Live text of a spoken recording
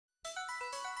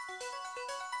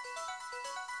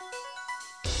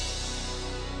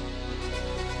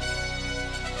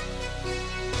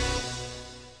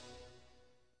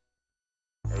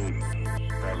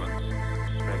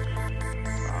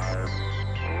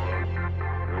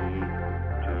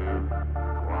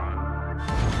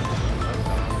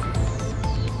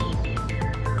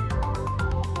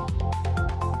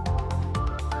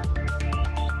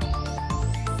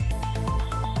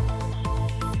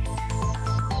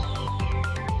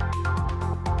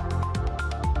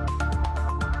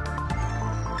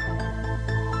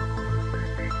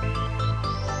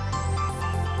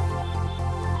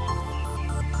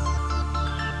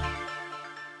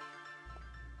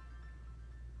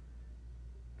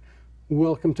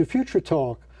Welcome to Future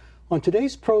Talk. On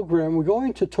today's program, we're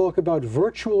going to talk about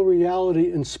virtual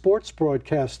reality in sports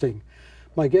broadcasting.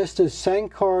 My guest is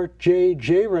Sankar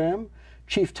Jayaram,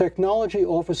 Chief Technology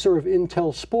Officer of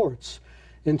Intel Sports.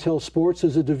 Intel Sports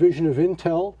is a division of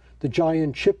Intel, the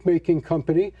giant chip-making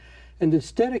company, and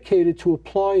it's dedicated to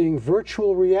applying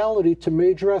virtual reality to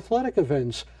major athletic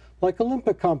events like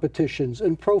Olympic competitions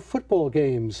and pro football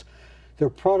games. Their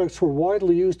products were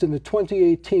widely used in the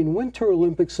 2018 Winter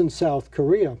Olympics in South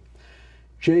Korea.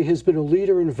 Jay has been a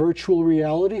leader in virtual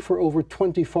reality for over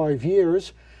 25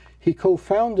 years. He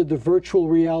co-founded the Virtual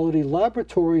Reality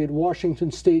Laboratory at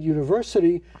Washington State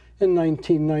University in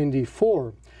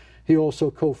 1994. He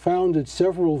also co-founded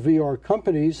several VR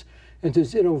companies, and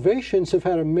his innovations have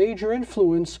had a major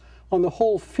influence on the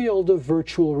whole field of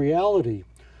virtual reality.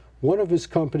 One of his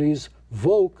companies,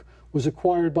 Voke, was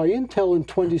acquired by Intel in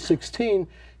 2016,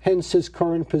 hence his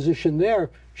current position there.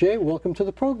 Jay, welcome to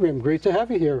the program. Great to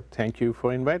have you here. Thank you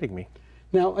for inviting me.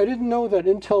 Now, I didn't know that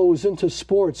Intel was into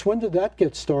sports. When did that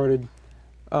get started?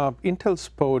 Intel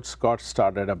Sports got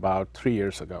started about 3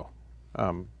 years ago.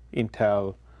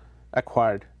 Intel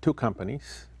acquired two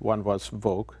companies. One was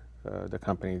Vogue, the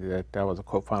company that I was a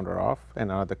co-founder of, and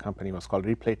another company was called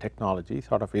Replay Technologies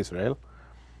out of Israel.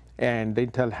 And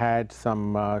Intel had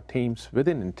some teams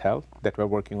within Intel that were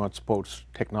working on sports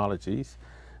technologies.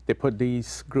 They put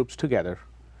these groups together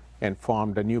and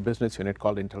formed a new business unit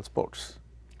called Intel Sports.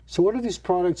 So what do these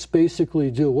products basically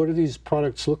do? What do these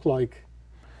products look like?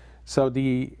 So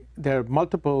there are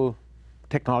multiple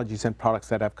technologies and products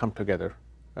that have come together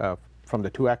from the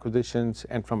two acquisitions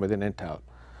and from within Intel.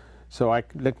 So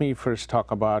let me first talk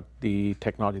about the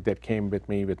technology that came with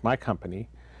me with my company.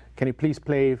 Can you please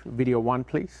play video one,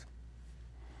 please?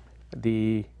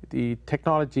 The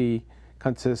technology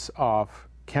consists of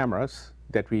cameras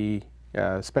that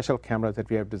special cameras that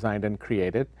we have designed and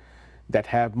created that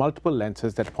have multiple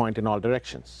lenses that point in all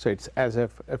directions. So it's as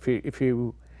if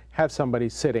you have somebody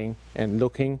sitting and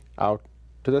looking out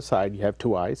to the side, you have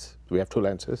two eyes, we have two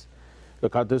lenses.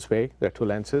 Look out this way, there are two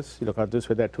lenses. You look out this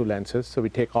way, there are two lenses. So we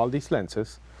take all these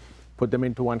lenses, put them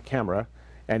into one camera,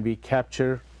 and we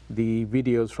capture the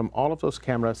videos from all of those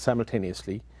cameras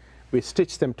simultaneously. We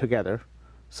stitch them together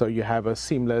so you have a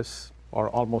seamless or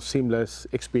almost seamless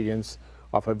experience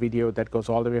of a video that goes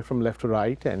all the way from left to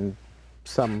right and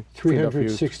some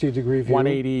 360-degree view.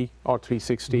 180 or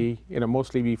 360. You know,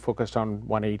 mostly we focused on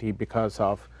 180 because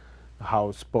of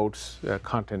how sports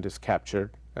content is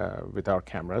captured with our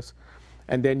cameras.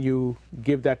 And then you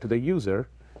give that to the user,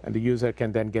 and the user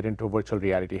can then get into a virtual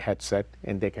reality headset,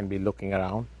 and they can be looking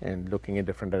around and looking in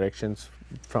different directions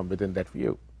from within that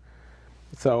view.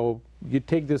 So you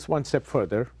take this one step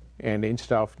further, and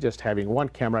instead of just having one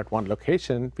camera at one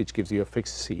location, which gives you a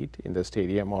fixed seat in the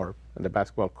stadium or in the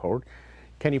basketball court,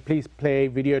 can you please play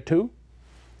video two?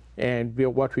 And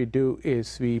what we do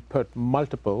is we put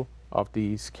multiple of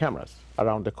these cameras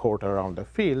around the court, around the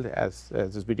field, as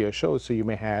this video shows. So you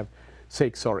may have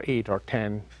 6 or 8 or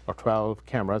 10 or 12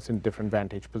 cameras in different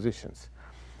vantage positions.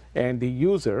 And the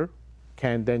user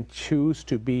can then choose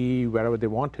to be wherever they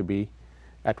want to be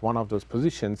at one of those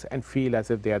positions and feel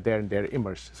as if they are there and they're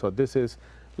immersed. So this is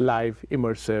live,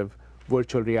 immersive,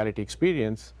 virtual reality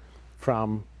experience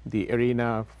from the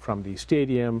arena, from the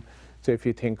stadium. So if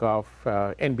you think of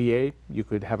NBA, you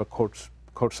could have a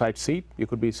courtside seat. You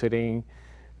could be sitting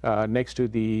next to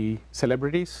the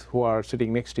celebrities who are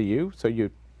sitting next to you. So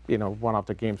you know, one of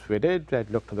the games we did, I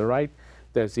look to the right,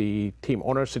 there's the team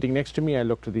owner sitting next to me, I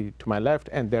look to my left,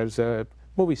 and there's a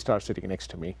movie star sitting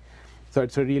next to me. So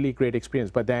it's a really great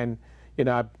experience. But then, you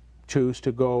know, I choose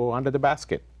to go under the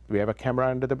basket. We have a camera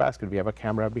under the basket. We have a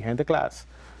camera behind the glass.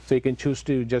 So you can choose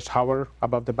to just hover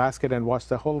above the basket and watch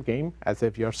the whole game as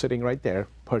if you're sitting right there,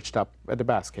 perched up at the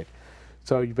basket.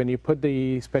 So when you put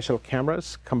the special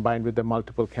cameras combined with the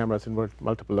multiple cameras in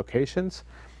multiple locations,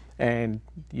 and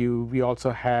we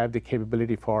also have the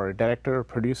capability for a director or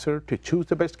producer to choose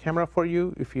the best camera for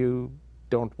you if you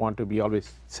don't want to be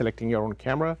always selecting your own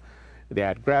camera. They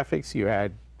add graphics, you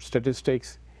add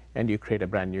statistics, and you create a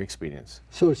brand new experience.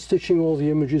 So it's stitching all the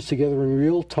images together in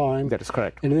real time. That is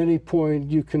correct. And at any point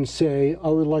you can say, I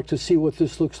would like to see what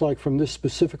this looks like from this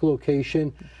specific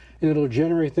location, and it'll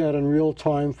generate that in real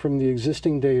time from the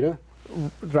existing data.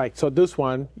 Right, so this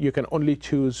one, you can only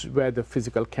choose where the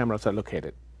physical cameras are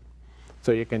located.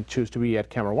 So you can choose to be at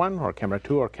camera 1 or camera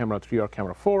 2 or camera 3 or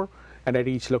camera 4, and at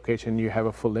each location you have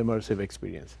a full immersive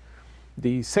experience.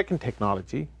 The second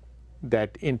technology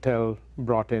that Intel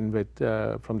brought in with,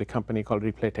 from the company called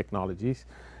Replay Technologies,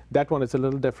 that one is a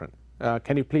little different.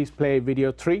 Can you please play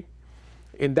video 3?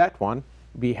 In that one,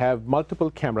 we have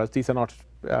multiple cameras. These are not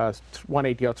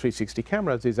 180 or 360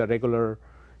 cameras. These are regular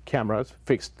cameras,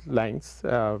 fixed lengths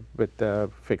with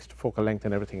fixed focal length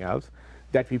and everything else,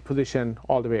 that we position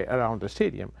all the way around the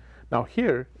stadium. Now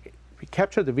here, we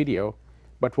capture the video,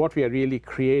 but what we are really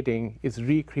creating is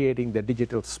recreating the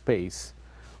digital space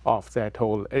of that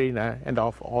whole arena and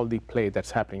of all the play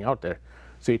that's happening out there.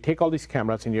 So you take all these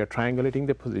cameras and you're triangulating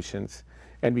the positions,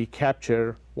 and we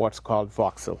capture what's called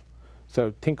voxel.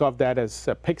 So think of that as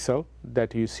a pixel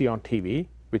that you see on TV,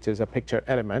 which is a picture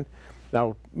element.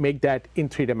 Now make that in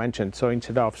 3 dimensions. So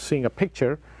instead of seeing a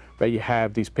picture where you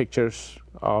have these pictures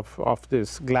of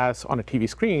this glass on a TV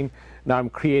screen, now I'm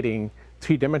creating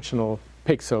 3-dimensional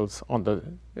pixels on the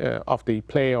of the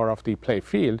play or of the play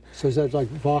field. So is that like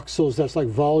voxels? That's like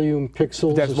volume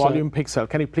pixels? That's volume pixel.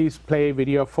 Can you please play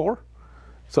video 4?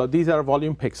 So these are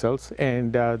volume pixels,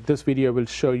 and this video will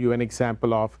show you an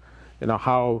example of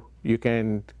how you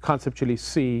can conceptually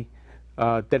see.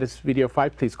 That is video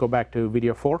 5. Please go back to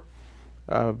video 4.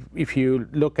 If you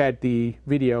look at the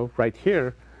video right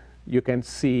here, you can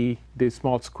see this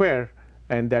small square,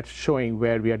 and that's showing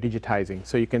where we are digitizing.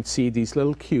 So you can see these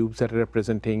little cubes that are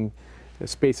representing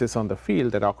spaces on the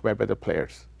field that are occupied by the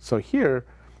players. So here,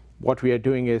 what we are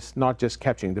doing is not just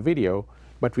capturing the video,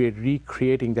 but we are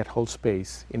recreating that whole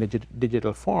space in a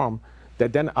digital form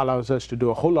that then allows us to do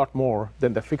a whole lot more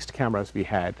than the fixed cameras we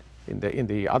had in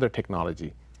the other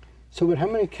technology. So but how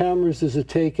many cameras does it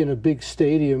take in a big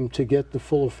stadium to get the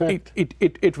full effect?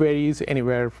 It varies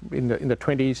anywhere in the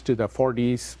 20s to the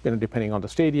 40s, depending on the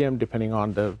stadium, depending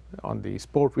on the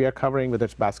sport we are covering, whether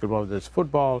it's basketball, whether it's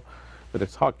football, whether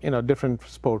it's hockey. Different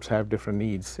sports have different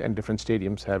needs, and different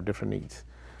stadiums have different needs.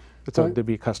 So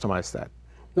we customize that.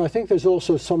 Now, I think there's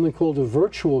also something called a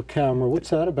virtual camera. What's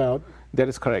that about? That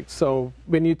is correct. So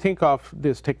when you think of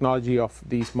this technology of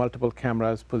these multiple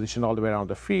cameras positioned all the way around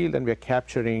the field, and we're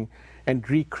capturing and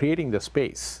recreating the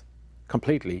space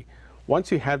completely, once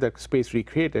you have that space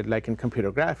recreated, like in computer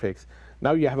graphics,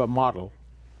 now you have a model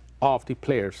of the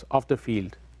players, of the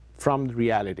field, from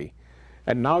reality.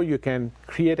 And now you can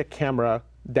create a camera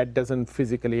that doesn't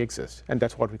physically exist, and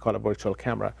that's what we call a virtual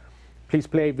camera. Please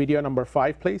play video number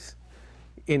 5, please.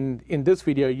 In this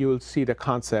video, you will see the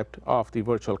concept of the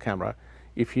virtual camera.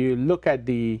 If you look at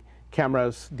the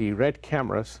cameras, the red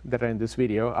cameras that are in this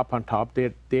video up on top,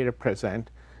 they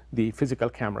represent the physical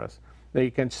cameras. Now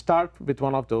you can start with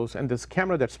one of those, and this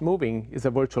camera that's moving is a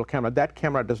virtual camera. That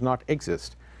camera does not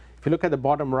exist. If you look at the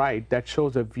bottom right, that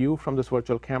shows a view from this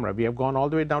virtual camera. We have gone all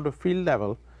the way down to field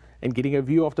level and getting a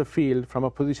view of the field from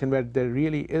a position where there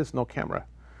really is no camera.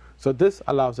 So this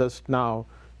allows us now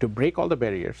to break all the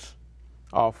barriers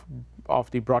of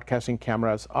the broadcasting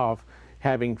cameras, of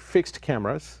having fixed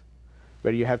cameras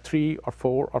where you have 3 or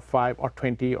 4 or 5 or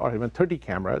 20 or even 30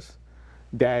 cameras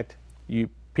that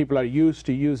people are used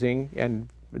to using, and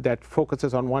that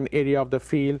focuses on one area of the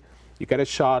field. You get a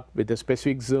shot with a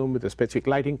specific zoom, with the specific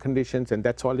lighting conditions, and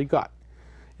that's all you got.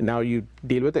 And now you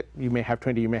deal with it. You may have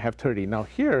 20, you may have 30. Now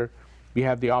here, we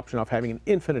have the option of having an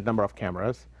infinite number of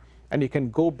cameras, and you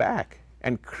can go back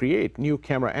and create new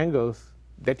camera angles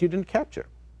that you didn't capture.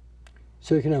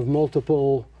 So you can have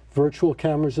multiple virtual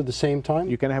cameras at the same time?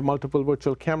 You can have multiple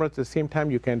virtual cameras at the same time.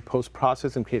 You can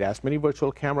post-process and create as many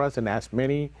virtual cameras and as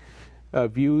many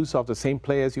views of the same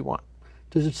play as you want.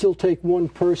 Does it still take one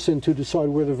person to decide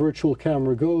where the virtual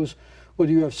camera goes, or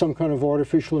do you have some kind of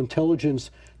artificial intelligence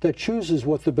that chooses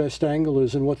what the best angle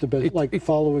is and what the best, like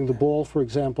following the ball, for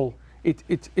example?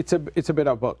 It's a bit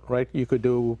of both, right? You could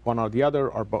do one or the other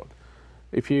or both.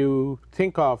 If you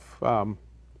think of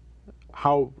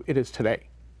how it is today,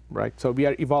 right? So we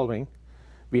are evolving.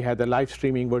 We had the live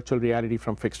streaming virtual reality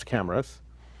from fixed cameras.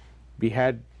 We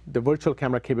had the virtual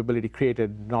camera capability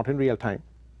created not in real time,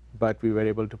 but we were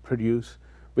able to produce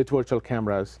with virtual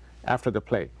cameras after the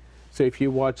play. So if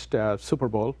you watched Super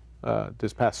Bowl,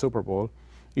 this past Super Bowl,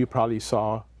 you probably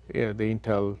saw the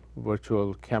Intel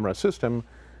virtual camera system,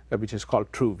 which is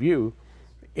called TrueView,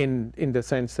 in the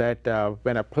sense that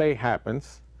when a play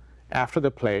happens after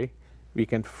the play, we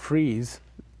can freeze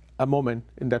a moment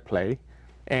in that play,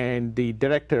 and the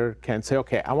director can say,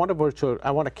 okay, I want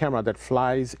a camera that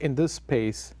flies in this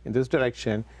space, in this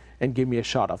direction, and give me a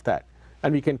shot of that.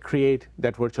 And we can create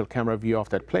that virtual camera view of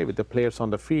that play with the players on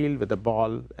the field, with the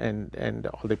ball, and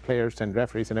all the players and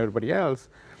referees and everybody else.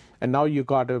 And now you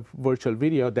got a virtual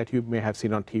video that you may have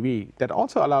seen on TV. That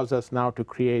also allows us now to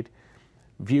create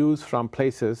views from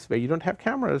places where you don't have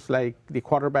cameras, like the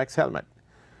quarterback's helmet.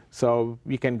 So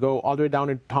we can go all the way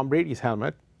down into Tom Brady's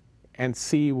helmet and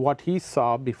see what he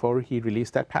saw before he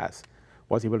released that pass.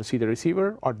 Was he able to see the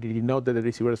receiver, or did he know that the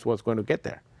receiver was going to get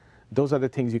there? Those are the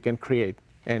things you can create,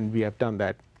 and we have done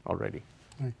that already.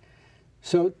 Right.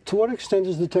 So to what extent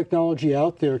is the technology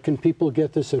out there? Can people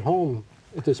get this at home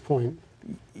at this point?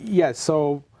 Yes,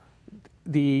 so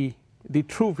the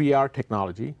true VR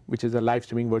technology, which is a live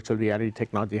streaming virtual reality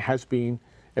technology, has been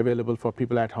available for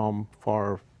people at home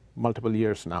for multiple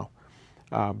years now.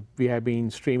 We have been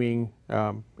streaming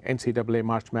NCAA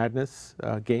March Madness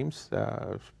games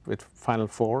with Final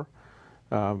Four,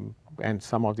 and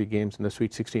some of the games in the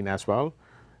Sweet 16 as well.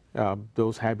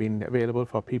 Those have been available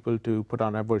for people to put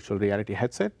on a virtual reality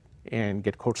headset and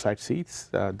get courtside seats.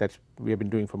 That we have been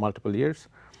doing for multiple years.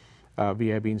 We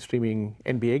have been streaming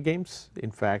NBA games.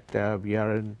 In fact, we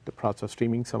are in the process of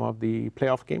streaming some of the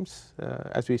playoff games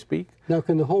as we speak. Now,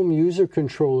 can the home user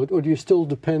control it, or do you still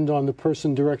depend on the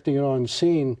person directing it on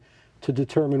scene to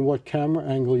determine what camera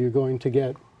angle you're going to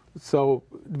get? So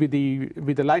with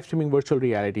the live streaming virtual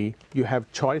reality, you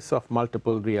have choice of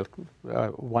multiple real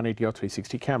 180 or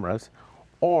 360 cameras,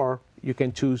 or you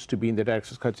can choose to be in the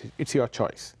director's cut. It's your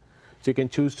choice. So you can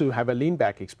choose to have a lean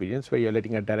back experience where you're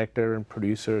letting a director and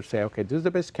producer say, okay, this is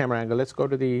the best camera angle. Let's go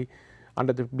to the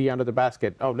under the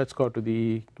basket. Oh, let's go to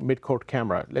the mid-court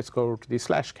camera. Let's go to the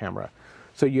slash camera.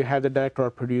 So you have the director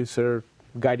or producer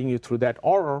guiding you through that,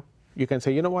 or you can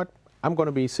say, you know what, I'm going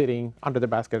to be sitting under the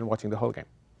basket and watching the whole game.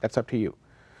 That's up to you.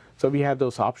 So we have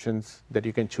those options that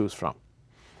you can choose from.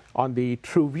 On the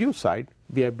True View side,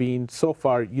 we have been so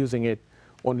far using it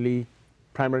only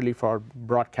primarily for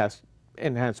broadcast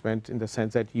enhancement, in the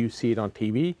sense that you see it on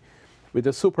TV. With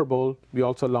the Super Bowl, we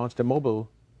also launched a mobile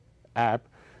app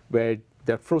where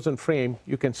the frozen frame,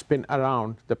 you can spin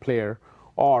around the player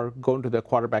or go into the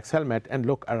quarterback's helmet and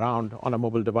look around on a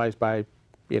mobile device by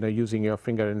using your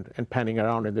finger and panning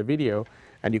around in the video,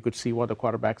 and you could see what the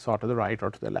quarterback saw to the right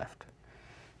or to the left.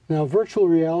 Now, virtual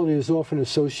reality is often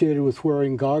associated with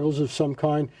wearing goggles of some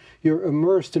kind. You're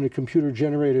immersed in a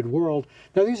computer-generated world.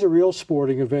 Now, these are real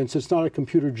sporting events. It's not a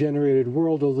computer-generated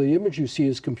world, although the image you see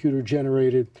is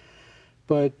computer-generated.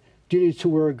 But do you need to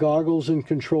wear goggles and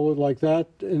control it like that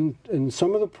in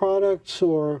some of the products,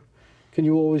 or can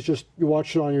you always just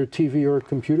watch it on your TV or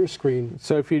computer screen?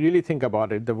 So if you really think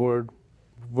about it, the word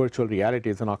virtual reality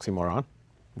is an oxymoron.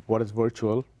 What is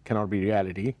virtual cannot be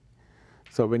reality.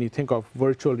 So when you think of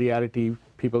virtual reality,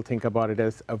 people think about it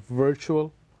as a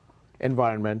virtual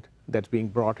environment that's being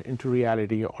brought into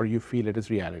reality, or you feel it is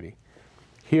reality.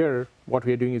 Here, what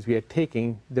we are doing is we are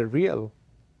taking the real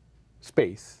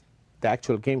space, the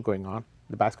actual game going on,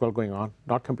 the basketball going on,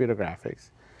 not computer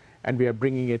graphics, and we are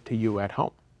bringing it to you at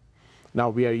home. Now,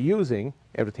 we are using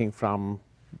everything from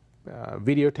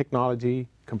video technology,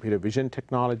 computer vision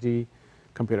technology,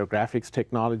 computer graphics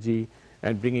technology,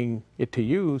 and bringing it to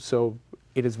you. So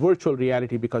it is virtual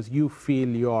reality because you feel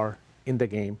you're in the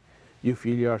game. You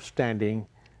feel you're standing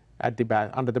at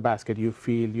the under the basket. You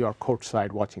feel you're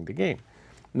courtside watching the game.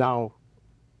 Now,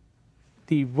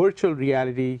 the virtual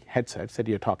reality headsets that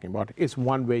you're talking about is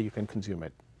one way you can consume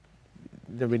it.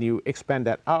 Then when you expand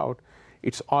that out,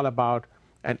 it's all about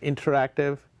an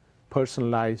interactive,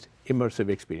 personalized, immersive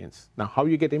experience. Now, how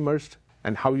you get immersed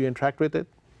and how you interact with it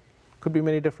could be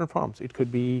many different forms. It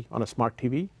could be on a smart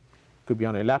TV, could be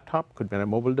on a laptop, could be on a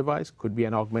mobile device, could be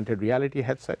an augmented reality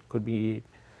headset, could be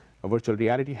a virtual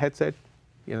reality headset.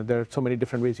 There are so many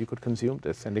different ways you could consume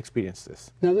this and experience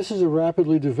this. Now, this is a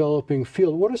rapidly developing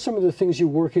field. What are some of the things you're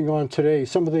working on today,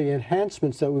 some of the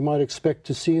enhancements that we might expect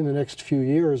to see in the next few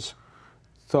years?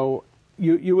 So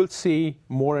you will see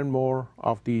more and more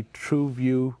of the True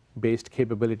View-based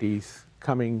capabilities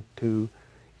coming to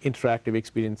interactive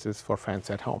experiences for fans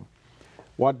at home.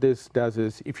 What this does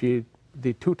is,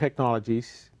 the two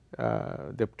technologies,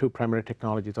 the two primary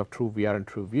technologies of True VR and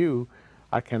True View,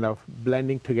 are kind of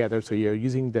blending together. So you're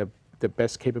using the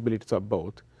best capabilities of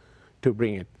both to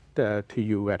bring it to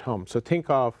you at home. So think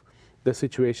of the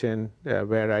situation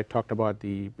where I talked about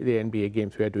the NBA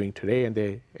games we are doing today and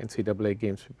the NCAA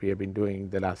games we have been doing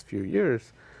the last few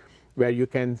years, where you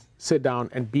can sit down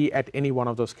and be at any one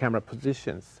of those camera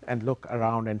positions and look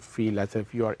around and feel as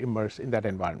if you are immersed in that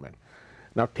environment.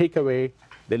 Now take away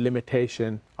the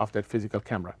limitation of that physical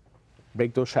camera.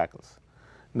 Break those shackles.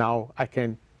 Now I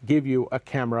can give you a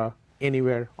camera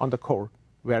anywhere on the court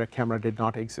where a camera did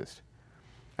not exist.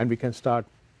 And we can start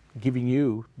giving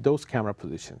you those camera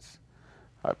positions.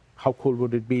 How cool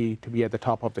would it be to be at the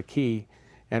top of the key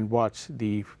and watch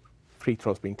the free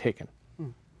throws being taken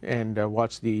and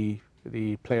watch the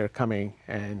player coming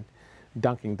and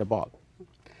dunking the ball?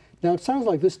 Now, it sounds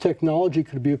like this technology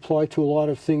could be applied to a lot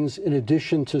of things in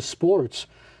addition to sports.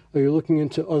 Are you looking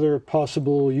into other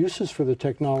possible uses for the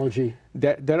technology?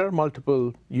 There are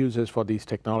multiple uses for these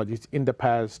technologies. In the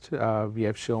past, we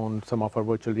have shown some of our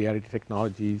virtual reality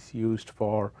technologies used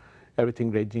for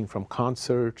everything ranging from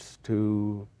concerts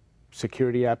to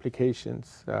security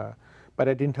applications. But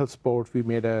at Intel Sport, we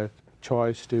made a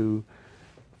choice to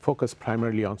focus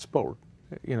primarily on sport,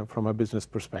 from a business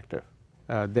perspective.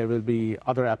 There will be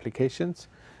other applications,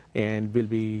 and we'll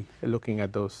be looking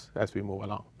at those as we move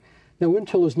along. Now,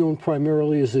 Intel is known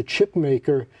primarily as a chip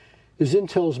maker. Is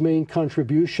Intel's main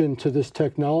contribution to this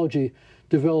technology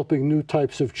developing new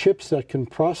types of chips that can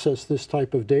process this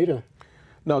type of data?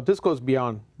 No, this goes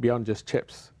beyond just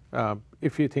chips.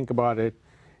 If you think about it,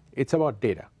 it's about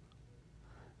data.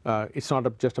 It's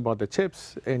not just about the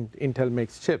chips, and Intel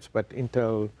makes chips, but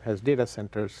Intel has data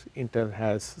centers, Intel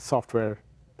has software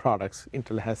products,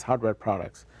 Intel has hardware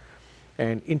products.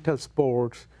 And Intel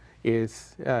Sports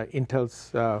is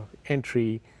Intel's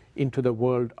entry into the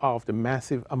world of the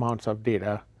massive amounts of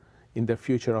data in the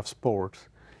future of sports,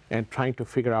 and trying to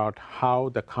figure out how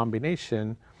the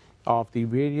combination of the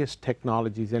various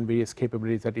technologies and various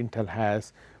capabilities that Intel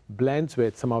has blends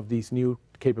with some of these new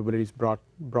capabilities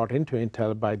brought into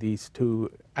Intel by these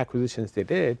two acquisitions they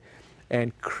did,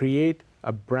 and create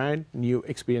a brand new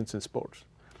experience in sports.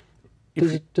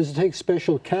 Does it take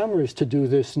special cameras to do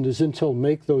this, and does Intel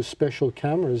make those special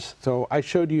cameras? So I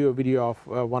showed you a video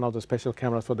of one of the special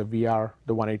cameras for the VR,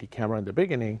 the 180 camera in the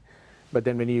beginning, but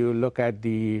then when you look at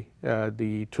the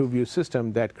TrueView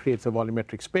system that creates a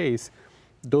volumetric space,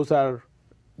 those are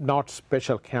not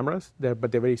special cameras,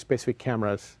 but they're very specific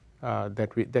cameras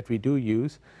that we do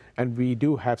use, and we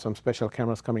do have some special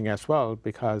cameras coming as well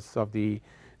because of the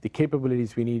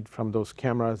capabilities we need from those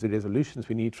cameras, the resolutions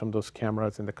we need from those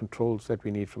cameras, and the controls that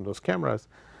we need from those cameras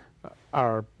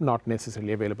are not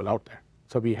necessarily available out there.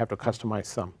 So we have to customize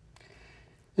some.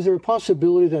 Is there a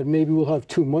possibility that maybe we'll have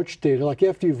too much data? Like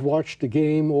after you've watched the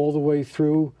game all the way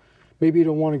through, maybe you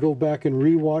don't want to go back and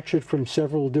rewatch it from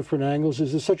several different angles.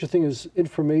 Is there such a thing as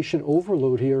information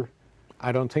overload here?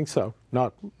 I don't think so.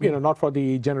 Not for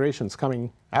the generations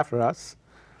coming after us.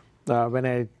 When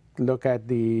I look at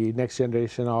the next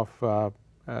generation of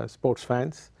sports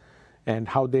fans and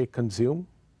how they consume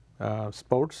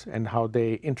sports and how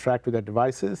they interact with their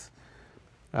devices.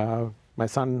 My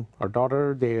son or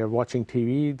daughter, they are watching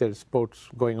TV, there's sports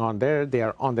going on there, they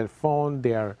are on their phone,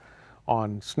 they are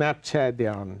on Snapchat, they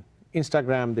are on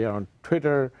Instagram, they are on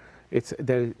Twitter.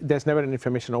 There's never an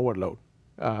information overload.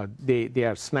 They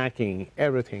are snacking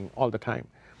everything all the time.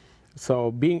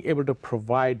 So being able to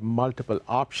provide multiple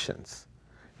options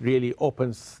really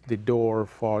opens the door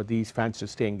for these fans to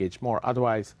stay engaged more.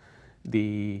 Otherwise,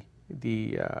 the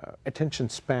attention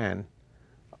span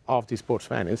of the sports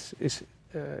fan is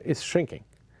shrinking,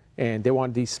 and they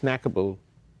want these snackable,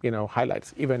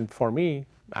 highlights. Even for me,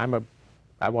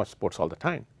 I watch sports all the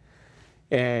time,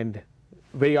 and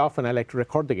very often I like to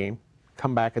record the game,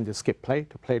 come back and just skip play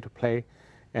to play to play,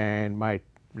 and my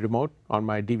remote on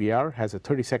my DVR has a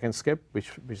 30-second skip,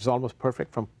 which is almost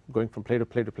perfect from going from play to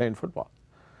play to play in football.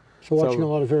 So watching a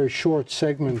lot of very short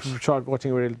segments.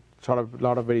 Watching a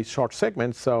lot of very short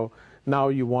segments. So now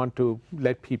you want to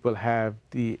let people have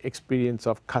the experience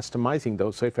of customizing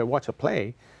those. So if I watch a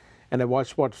play and I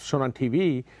watch what's shown on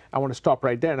TV, I want to stop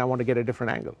right there and I want to get a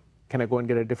different angle. Can I go and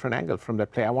get a different angle from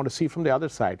that play? I want to see from the other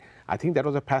side. I think that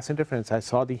was a pass interference. I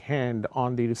saw the hand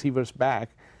on the receiver's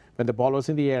back when the ball was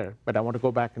in the air, but I want to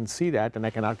go back and see that, and I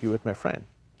can argue with my friend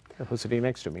who's sitting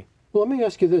next to me. Well, let me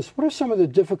ask you this. What are some of the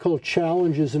difficult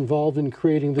challenges involved in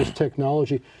creating this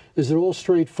technology? Is it all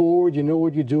straightforward? You know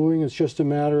what you're doing? It's just a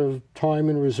matter of time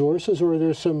and resources? Or are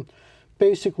there some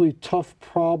basically tough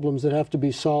problems that have to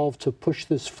be solved to push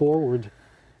this forward?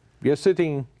 We are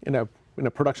sitting in a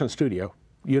production studio.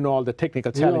 You know all the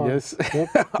technical challenges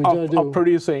of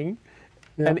producing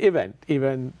an event,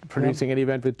 even producing an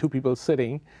event with two people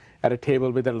sitting at a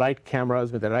table with the right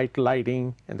cameras, with the right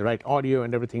lighting, and the right audio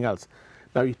and everything else.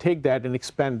 Now you take that and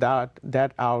expand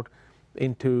that out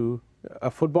into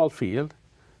a football field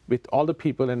with all the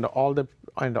people and all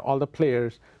the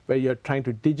players, where you're trying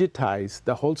to digitize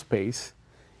the whole space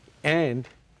and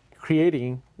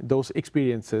creating those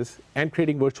experiences and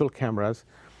creating virtual cameras,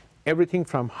 everything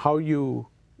from how you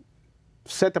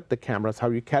set up the cameras, how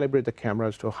you calibrate the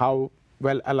cameras, to how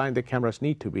well aligned the cameras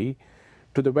need to be,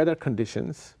 to the weather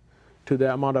conditions, to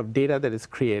the amount of data that is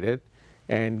created,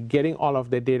 and getting all of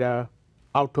the data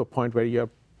out to a point where you're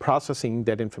processing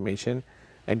that information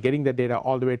and getting the data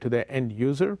all the way to the end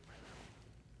user.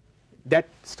 That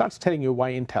starts telling you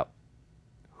why Intel.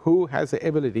 Who has the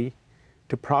ability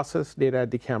to process data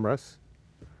at the cameras,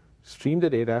 stream the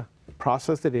data,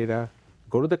 process the data,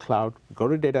 go to the cloud, go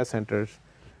to data centers,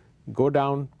 go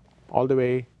down all the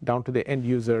way down to the end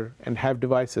user, and have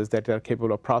devices that are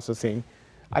capable of processing.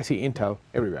 I see Intel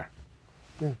everywhere.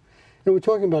 Yeah. And we're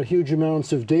talking about huge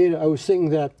amounts of data. I was thinking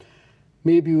that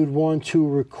maybe you would want to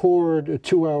record a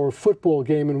 2-hour football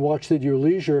game and watch it at your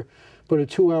leisure, but a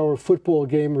 2-hour football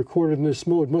game recorded in this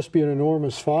mode must be an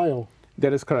enormous file.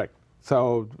 That is correct.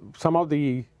 So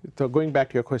going back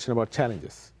to your question about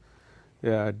challenges,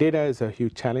 data is a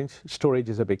huge challenge. Storage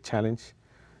is a big challenge.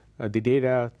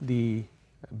 The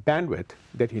bandwidth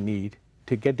that you need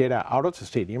to get data out of the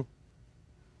stadium,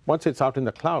 once it's out in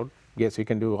the cloud, yes, you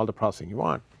can do all the processing you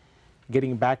want.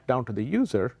 Getting back down to the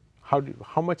user,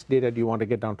 how much data do you want to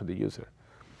get down to the user?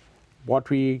 What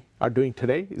we are doing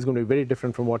today is going to be very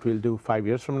different from what we'll do 5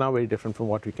 years from now, very different from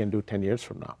what we can do 10 years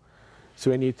from now.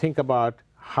 So when you think about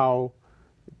how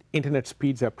internet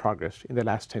speeds have progressed in the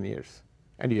last 10 years,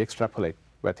 and you extrapolate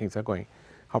where things are going,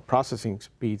 how processing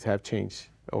speeds have changed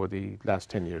over the last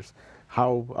 10 years,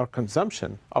 how our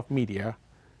consumption of media,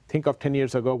 think of 10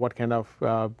 years ago, what kind of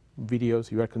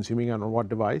videos you are consuming on what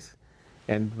device,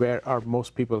 and where are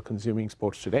most people consuming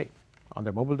sports today? On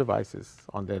their mobile devices,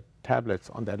 on their tablets,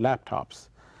 on their laptops.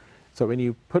 So when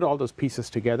you put all those pieces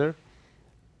together,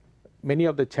 many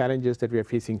of the challenges that we are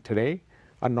facing today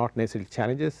are not necessarily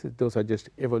challenges. Those are just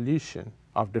evolution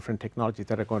of different technologies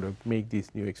that are going to make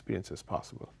these new experiences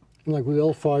possible. Like with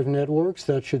L5 networks,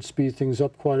 that should speed things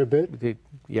up quite a bit?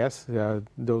 Yes,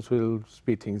 those will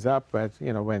speed things up, but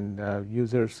when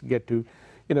users get to,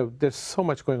 there's so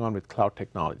much going on with cloud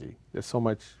technology. There's so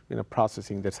much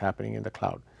processing that's happening in the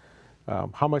cloud.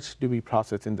 How much do we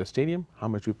process in the stadium? How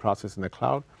much do we process in the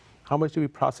cloud? How much do we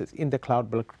process in the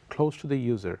cloud but close to the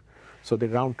user, so the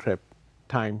round trip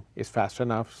time is fast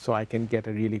enough so I can get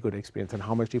a really good experience? And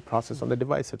how much do you process on the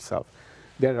device itself?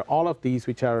 There are all of these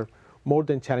which are more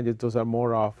than challenges. Those are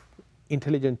more of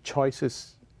intelligent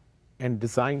choices and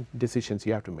design decisions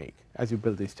you have to make as you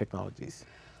build these technologies.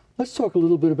 Let's talk a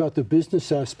little bit about the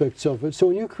business aspects of it. So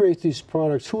when you create these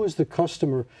products, who is the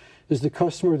customer? Is the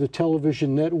customer the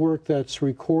television network that's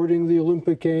recording the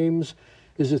Olympic Games?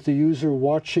 Is it the user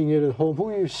watching it at home? Who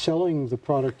are you selling the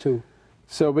product to?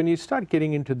 So when you start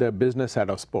getting into the business side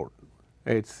of sport,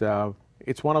 it's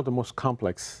one of the most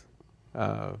complex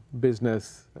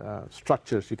business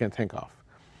structures you can think of.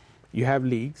 You have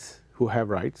leagues who have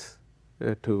rights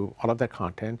to all of that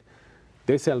content.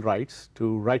 They sell rights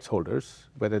to rights holders,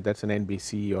 whether that's an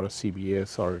NBC or a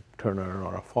CBS or a Turner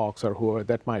or a Fox or whoever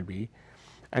that might be.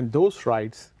 And those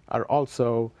rights are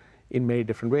also in many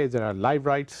different ways. There are live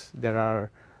rights, there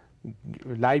are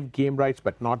live game rights,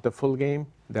 but not the full game.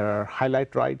 There are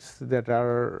highlight rights that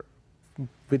are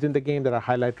within the game. There are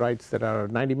highlight rights that are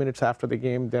 90 minutes after the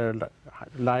game. There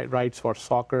are rights for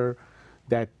soccer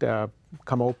that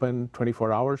come open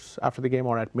 24 hours after the game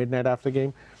or at midnight after the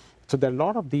game. So there are a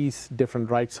lot of these different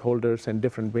rights holders and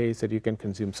different ways that you can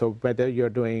consume. So whether you're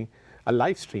doing a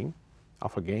live stream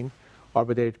of a game, or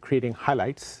whether you're creating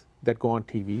highlights that go on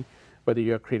TV, whether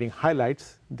you're creating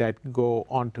highlights that go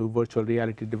onto virtual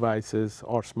reality devices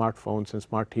or smartphones and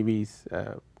smart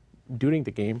TVs during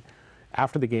the game,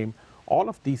 after the game, all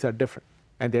of these are different.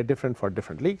 And they're different for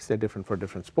different leagues, they're different for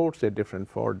different sports, they're different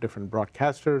for different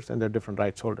broadcasters, and they're different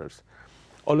rights holders.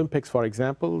 Olympics, for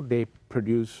example, they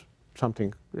produce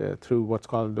something through what's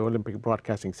called the Olympic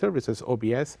Broadcasting Services,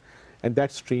 OBS, and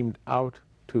that's streamed out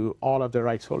to all of the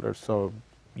rights holders. So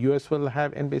US will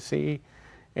have NBC,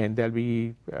 and there'll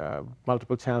be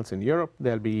multiple channels in Europe,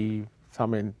 there'll be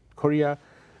some in Korea.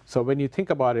 So when you think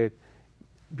about it,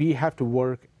 we have to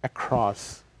work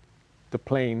across the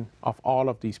plane of all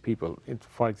of these people.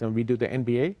 For example, we do the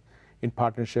NBA in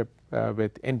partnership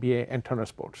with NBA and Turner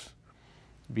Sports.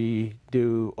 We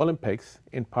do Olympics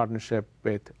in partnership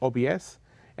with OBS,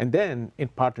 and then in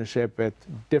partnership with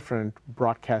different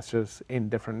broadcasters in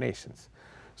different nations.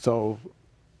 So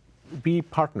we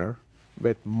partner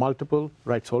with multiple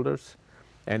rights holders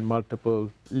and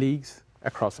multiple leagues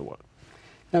across the world.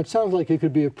 Now, it sounds like it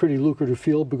could be a pretty lucrative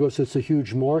field because it's a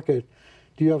huge market.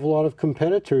 Do you have a lot of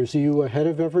competitors? Are you ahead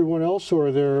of everyone else, or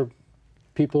are there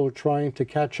people trying to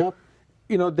catch up?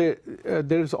 you know,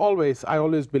 there's always, I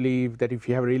always believe that if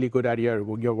you have a really good idea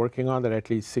you're working on, there are at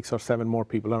least 6 or 7 more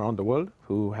people around the world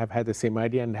who have had the same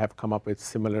idea and have come up with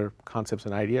similar concepts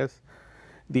and ideas.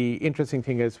 The interesting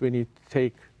thing is when you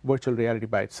take virtual reality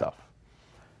by itself,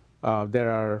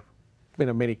 there are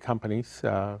many companies,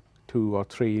 2 or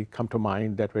 3 come to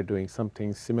mind that were doing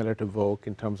something similar to Vogue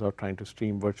in terms of trying to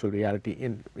stream virtual reality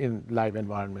in live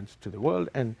environments to the world.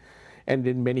 And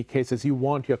in many cases, you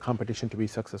want your competition to be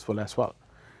successful as well.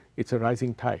 It's a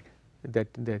rising tide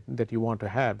that you want to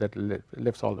have that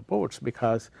lifts all the boats,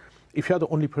 because if you're the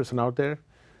only person out there,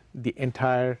 the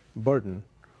entire burden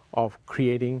of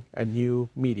creating a new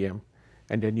medium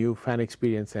and a new fan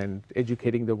experience and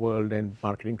educating the world and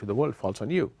marketing to the world falls on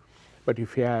you. But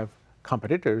if you have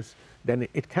competitors, then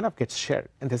it kind of gets shared,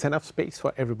 and there's enough space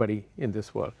for everybody in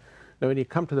this world. Now, when you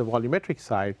come to the volumetric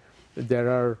side,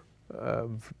 there's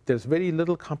very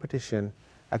little competition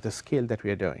at the scale that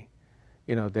we are doing.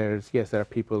 You know, there are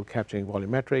people capturing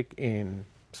volumetric in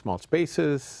small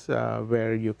spaces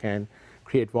where you can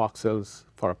create voxels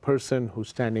for a person who's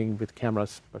standing with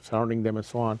cameras surrounding them and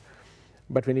so on.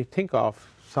 But when you think of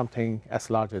something as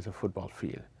large as a football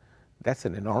field, that's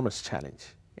an enormous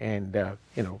challenge. And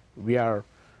you know, we are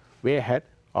way ahead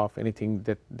of anything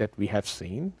that we have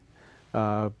seen.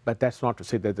 But that's not to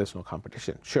say that there's no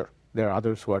competition. Sure, there are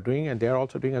others who are doing, and they're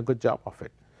also doing a good job of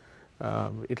it.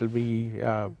 It'll be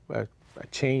a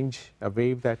change, a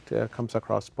wave that comes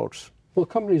across sports. Well,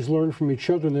 companies learn from each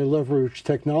other and they leverage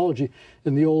technology.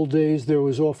 In the old days, there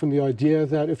was often the idea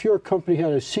that if your company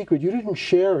had a secret, you didn't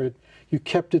share it, you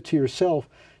kept it to yourself.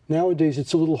 Nowadays,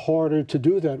 it's a little harder to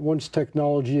do that. Once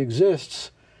technology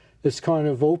exists, it's kind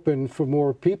of open for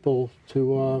more people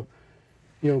to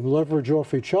leverage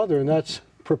off each other, and that's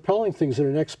propelling things at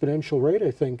an exponential rate,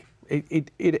 I think.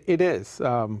 It is.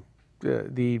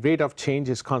 The rate of change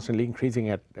is constantly increasing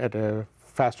at a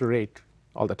faster rate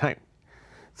all the time.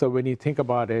 So when you think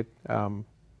about it,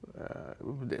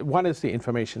 one is the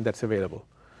information that's available.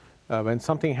 When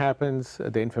something happens,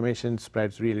 the information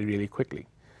spreads really, really quickly.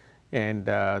 And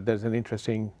there's an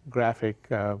interesting graphic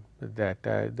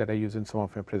that I use in some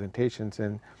of my presentations,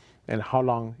 and how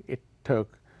long it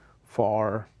took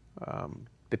for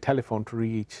the telephone to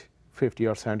reach 50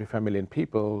 or 75 million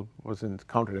people wasn't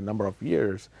counted a number of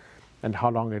years, and how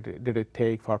long did it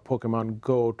take for Pokemon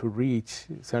Go to reach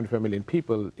 75 million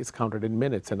people is counted in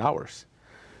minutes and hours.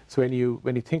 So when you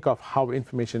think of how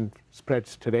information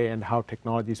spreads today and how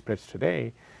technology spreads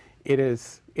today, it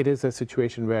is a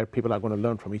situation where people are going to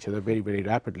learn from each other very, very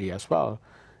rapidly as well.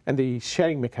 And the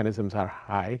sharing mechanisms are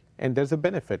high, and there's a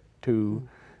benefit to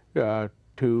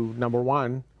number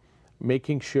one,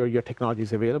 making sure your technology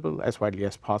is available as widely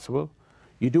as possible.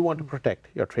 You do want to protect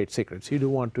your trade secrets. You do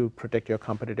want to protect your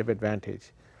competitive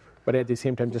advantage. But at the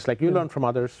same time, just like you learn from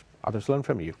others, others learn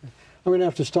from you. I'm going to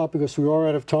have to stop because we are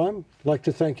out of time. I'd like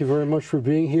to thank you very much for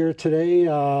being here today.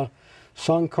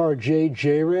 Sankar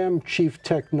Jayaram, Chief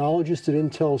Technologist at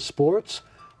Intel Sports.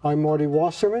 I'm Marty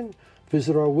Wasserman.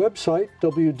 Visit our website,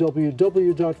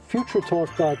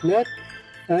 www.futuretalk.net,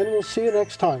 and we'll see you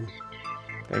next time.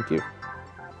 Thank you.